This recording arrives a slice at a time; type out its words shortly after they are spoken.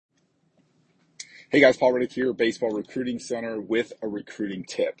Hey guys, Paul Riddick here, Baseball Recruiting Center with a recruiting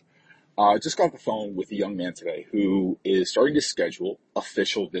tip. Just got off the phone with a young man today who is starting to schedule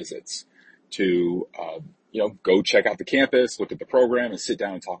official visits to, go check out the campus, look at the program, and sit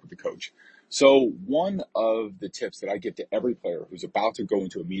down and talk with the coach. So one of the tips that I give to every player who's about to go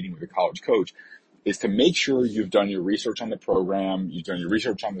into a meeting with a college coach is to make sure you've done your research on the program, you've done your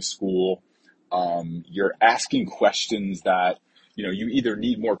research on the school, you're asking questions that you either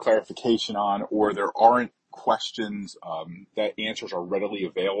need more clarification on, or there aren't questions that answers are readily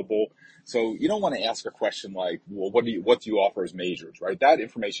available. So you don't want to ask a question like, well, what do you offer as majors, right? That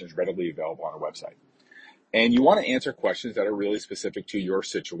information is readily available on our website. And you want to answer questions that are really specific to your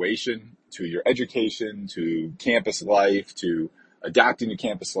situation, to your education, to campus life, to adapting to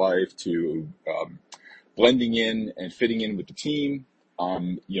campus life, to blending in and fitting in with the team.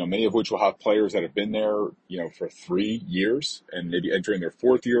 Many of which will have players that have been there, for 3 years and maybe entering their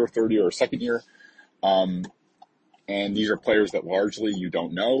fourth year, third year, or second year. And these are players that largely you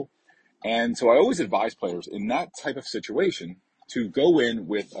don't know. And so I always advise players in that type of situation to go in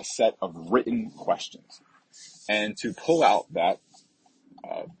with a set of written questions and to pull out that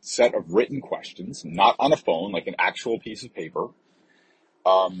set of written questions, not on a phone, like an actual piece of paper,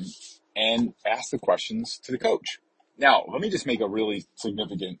 and ask the questions to the coach. Now, let me just make a really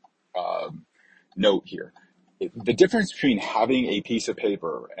significant note here. The difference between having a piece of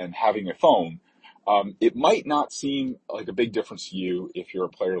paper and having a phone, it might not seem like a big difference to you if you're a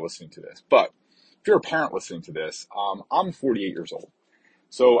player listening to this. But if you're a parent listening to this, I'm 48 years old.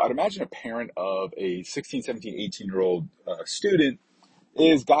 So I'd imagine a parent of a 16, 17, 18-year-old student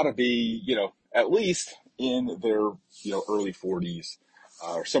is got to be, at least in their, early 40s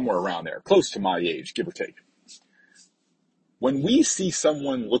or somewhere around there, close to my age, give or take. When we see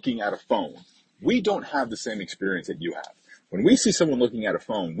someone looking at a phone, we don't have the same experience that you have. When we see someone looking at a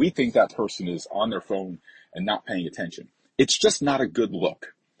phone, we think that person is on their phone and not paying attention. It's just not a good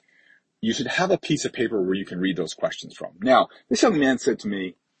look. You should have a piece of paper where you can read those questions from. Now, this young man said to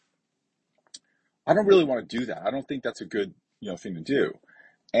me, I don't really want to do that. I don't think that's a good, thing to do.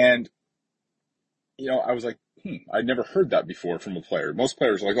 And, I was like, I'd never heard that before from a player. Most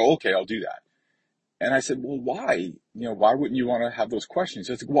players are like, oh, okay, I'll do that. And I said, well, why? Why wouldn't you want to have those questions?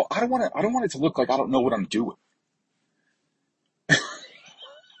 I said, well, I don't want it to look like I don't know what I'm doing.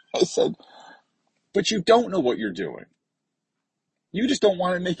 I said, but you don't know what you're doing. You just don't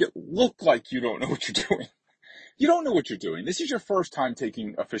want to make it look like you don't know what you're doing. You don't know what you're doing. This is your first time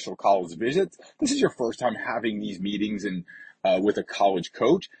taking official college visits. This is your first time having these meetings and with a college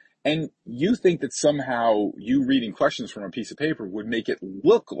coach. And you think that somehow you reading questions from a piece of paper would make it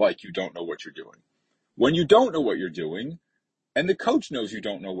look like you don't know what you're doing. When you don't know what you're doing, and the coach knows you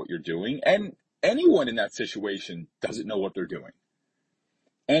don't know what you're doing, and anyone in that situation doesn't know what they're doing.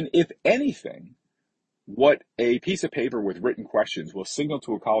 And if anything, what a piece of paper with written questions will signal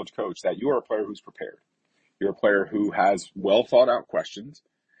to a college coach that you are a player who's prepared. You're a player who has well thought out questions,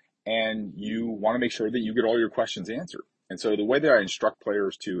 and you want to make sure that you get all your questions answered. And so the way that I instruct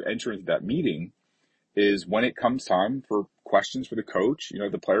players to enter into that meeting is when it comes time for questions for the coach,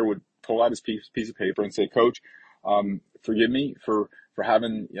 the player would pull out his piece of paper and say, Coach, forgive me for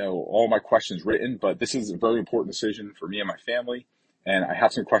having, all my questions written, but this is a very important decision for me and my family. And I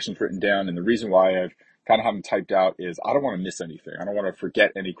have some questions written down. And the reason why I've kind of have them typed out is I don't want to miss anything. I don't want to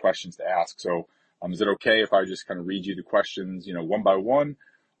forget any questions to ask. So, is it okay if I just kind of read you the questions, one by one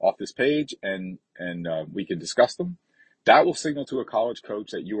off this page and we can discuss them? That will signal to a college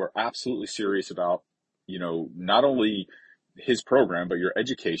coach that you are absolutely serious about, not only his program, but your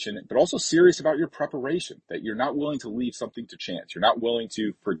education, but also serious about your preparation, that you're not willing to leave something to chance. You're not willing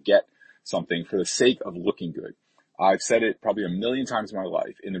to forget something for the sake of looking good. I've said it probably a million times in my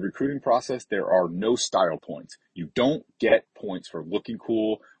life. In the recruiting process, there are no style points. You don't get points for looking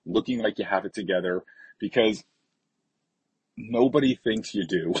cool, looking like you have it together, because nobody thinks you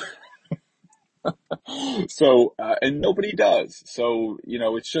do. So, and nobody does. So,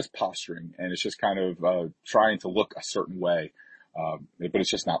 it's just posturing, and it's just kind of trying to look a certain way, but it's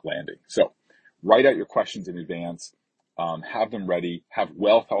just not landing. So write out your questions in advance, have them ready, have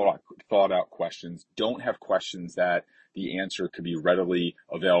well thought out questions. Don't have questions that the answer could be readily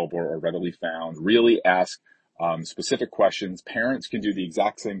available or readily found. Really ask specific questions. Parents can do the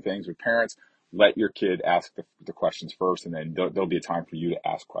exact same things with parents. Let your kid ask the questions first, and then there'll be a time for you to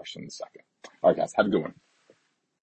ask questions second. All right, guys, have a good one.